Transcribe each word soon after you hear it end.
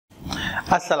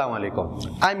अस्सलाम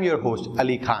वालेकुम, I am your host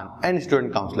Ali Khan and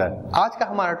student counsellor. आज का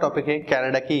हमारा टॉपिक है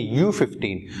कनाडा की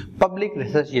U15 पब्लिक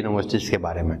रिसर्च यूनिवर्सिटीज के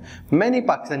बारे में। मैनी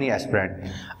पाकिस्तानी एस्पिरेंट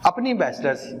अपनी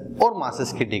बैचलर्स और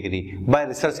मास्टर्स की डिग्री बाय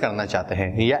रिसर्च करना चाहते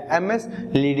हैं या MS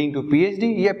लीडिंग टू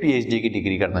PhD या PhD की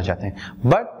डिग्री करना चाहते हैं,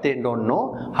 but they don't know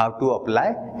how to apply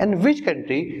and which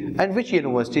country and which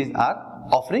universities are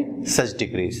offering such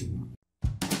degrees.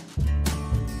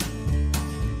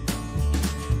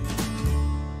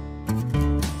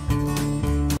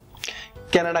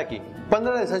 Canada की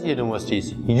 15 रिसर्च यूनिवर्सिटीज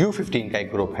U15 का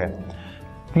एक ग्रुप है।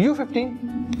 U15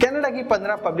 कनाडा की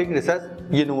 15 पब्लिक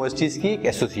रिसर्च यूनिवर्सिटीज की एक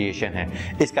एसोसिएशन है।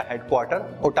 इसका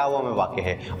हेडक्वार्टर ओटावा में वाक़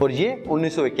है और ये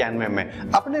 1991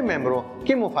 में अपने मेंबरों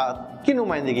की मुफाद की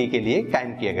नुमाइंदगी के लिए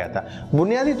कायम किया गया था।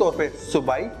 बुनियादी तौर पर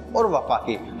सूबाई और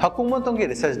वफाकी हुकूमतों की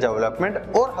रिसर्च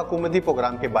डेवलपमेंट और हुकूमती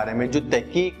प्रोग्राम के बारे में जो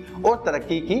तहकीक और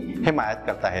तरक्की की हिमायत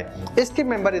करता है। इसके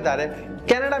मेंबर इदारे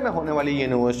कनाडा में होने वाली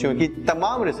यूनिवर्सिटियों की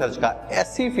तमाम रिसर्च का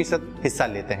 80% हिस्सा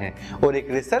लेते हैं और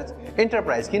एक रिसर्च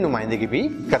इंटरप्राइज की नुमाइंदगी भी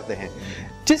करते हैं,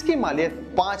 जिसकी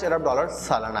मालियत $5 अरब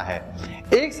सालाना है।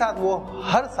 एक साथ वो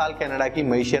हर साल कनाडा की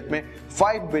मईशत में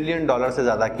 $5 बिलियन से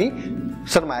ज्यादा की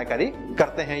सरमायाकारी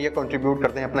करते हैं या कंट्रीब्यूट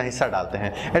करते हैं, अपना हिस्सा डालते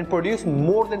हैं and produce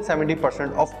more than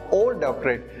 70% of all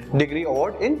doctorate degree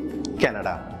award in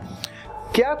Canada.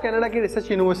 क्या आप कनाडा की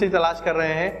रिसर्च यूनिवर्सिटी तलाश कर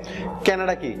रहे हैं?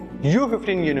 कनाडा की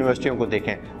U15 यूनिवर्सिटियों को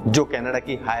देखें, जो कनाडा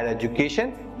की हायर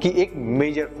एजुकेशन की एक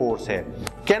मेजर फोर्स है।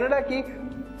 कनाडा की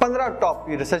 15 टॉप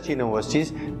रिसर्च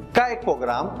यूनिवर्सिटीज का एक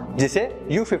प्रोग्राम जिसे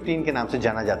U15 के नाम से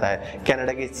जाना जाता है,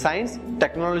 कनाडा की science,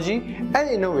 technology and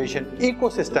innovation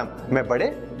ecosystem में बड़े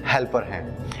हेल्पर हैं।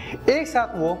 एक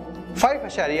साथ वो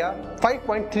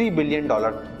 5.3 बिलियन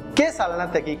के सालाना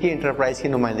तहकीकी इंटरप्राइज की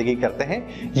नुमाइंदगी करते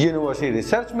हैं। यूनिवर्सिटी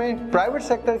रिसर्च में प्राइवेट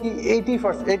सेक्टर की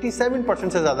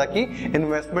 87% से ज्यादा की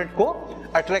इन्वेस्टमेंट को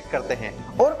अट्रैक्ट करते हैं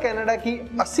और कनाडा की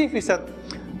 80%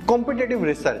 कॉम्पिटिटिव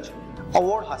रिसर्च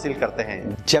अवार्ड हासिल करते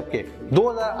हैं, जबकि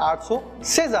 2800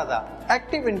 से ज्यादा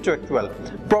एक्टिव इंटेलेक्चुअल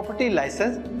प्रॉपर्टी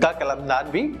लाइसेंस का कलमदार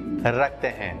भी रखते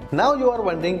हैं। Now you are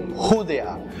wondering who they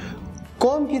are.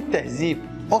 कौम की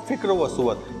तहजीब और फिक्र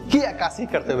वसूवत की अक्कासी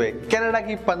करते हुए कनाडा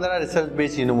की 15 रिसर्च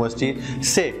बेस्ड यूनिवर्सिटी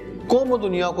से कौम और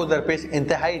दुनिया को दरपेश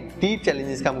इंतहाई डीप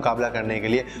चैलेंजेस का मुकाबला करने के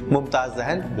लिए मुमताज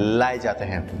जहन लाए जाते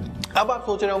हैं। अब आप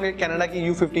सोच रहे होंगे कनाडा की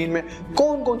U15 में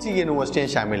कौन कौन सी यूनिवर्सिटियां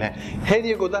शामिल हैं। Here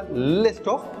you go the list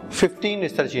of 15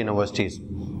 research universities.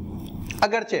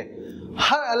 अगरचे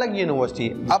हर अलग यूनिवर्सिटी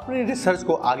अपनी रिसर्च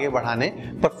को आगे बढ़ाने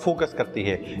पर फोकस करती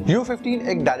है, U15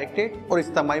 एक डायरेक्टेड और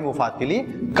इज्तिमाई मुफाद के लिए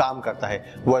काम करता है।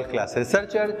 World class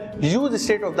researcher use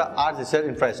state of the art research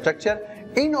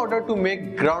infrastructure in order to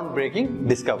make ground breaking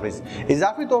discoveries.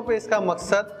 इजाफी तौर पर इसका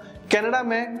मकसद कनाडा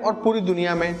में और पूरी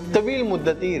दुनिया में तवील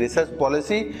मुद्दती रिसर्च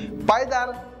पॉलिसी, पायदार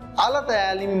आला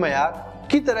तालीमी मयार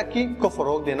की तरक्की को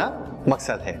फरोग देना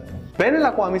मकसद है। बैनुल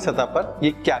अक़वामी सतह पर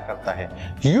ये क्या करता है?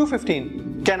 U15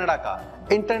 कनाडा का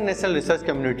इंटरनेशनल रिसर्च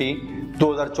कम्युनिटी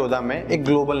 2014 में एक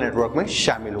ग्लोबल नेटवर्क में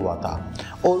शामिल हुआ था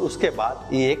और उसके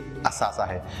बाद ये एक असासा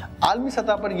है। आलमी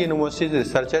सतह पर यूनिवर्सिटी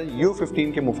रिसर्चर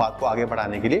U15 के मुफाद को आगे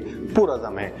बढ़ाने के लिए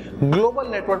पुरअज़्म है। Global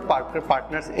network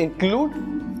partners include,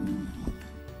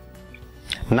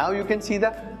 now you can see the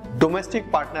domestic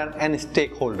partner and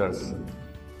stakeholders।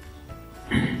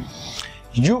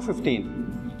 U15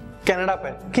 Canada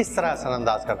पर किस तरह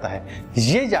असरअंदाज करता है?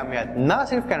 ये जामियात ना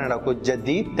सिर्फ कनाडा को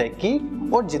जदीद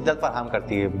तहकीक और जिद्दत फराहम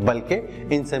करती है, बल्कि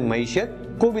इनसे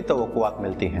मईशत को भी तवक्कुआत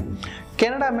मिलती हैं।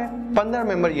 कनाडा में 15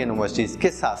 मेंबर यूनिवर्सिटीज के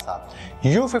साथ साथ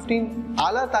U15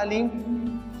 आला तालीम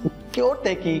और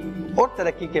तहकीक और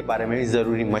तरक्की के बारे में भी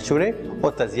जरूरी मशवरे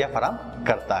और तज़किया फराहम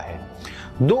करता है।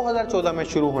 2014 में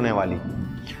शुरू होने वाली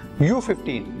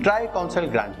U15 ट्राई काउंसिल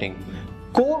ग्रांटिंग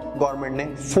को गवर्नमेंट ने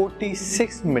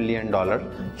 $46 मिलियन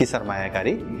की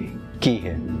सरमायाकारी की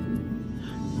है।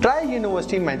 ट्राई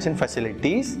यूनिवर्सिटी मेंशन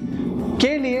फैसिलिटीज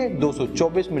के लिए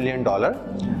 $224 मिलियन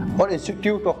और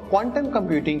इंस्टीट्यूट ऑफ क्वांटम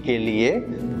कंप्यूटिंग के लिए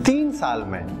 3 साल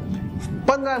में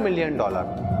 $15 मिलियन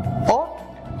और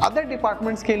अदर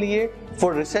डिपार्टमेंट्स के लिए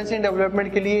फॉर रिसर्च एंड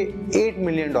डेवलपमेंट के लिए $8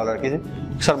 मिलियन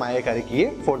की सरमायाकारी की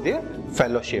है फॉर देयर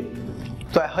फेलोशिप।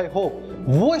 तो आई होप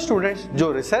वो स्टूडेंट्स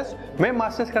जो रिसर्च में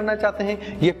मास्टर्स करना चाहते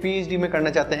हैं या PhD में करना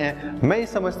चाहते हैं, मैं ये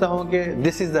समझता हूँ कि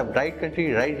this is the right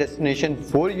country, right destination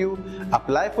for you.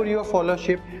 Apply for your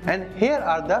fellowship and here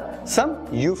are the some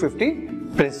U15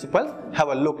 principles, have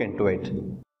a look into it.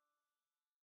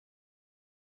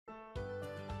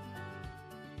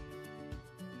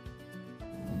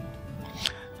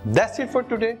 That's it for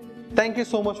today. Thank you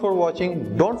so much for watching.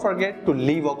 Don't forget to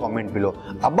leave a comment below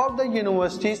about the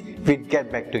universities. We'll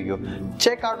get back to you.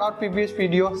 Check out our previous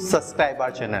video, subscribe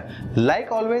our channel.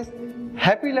 Like always,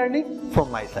 happy learning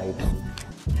from my side.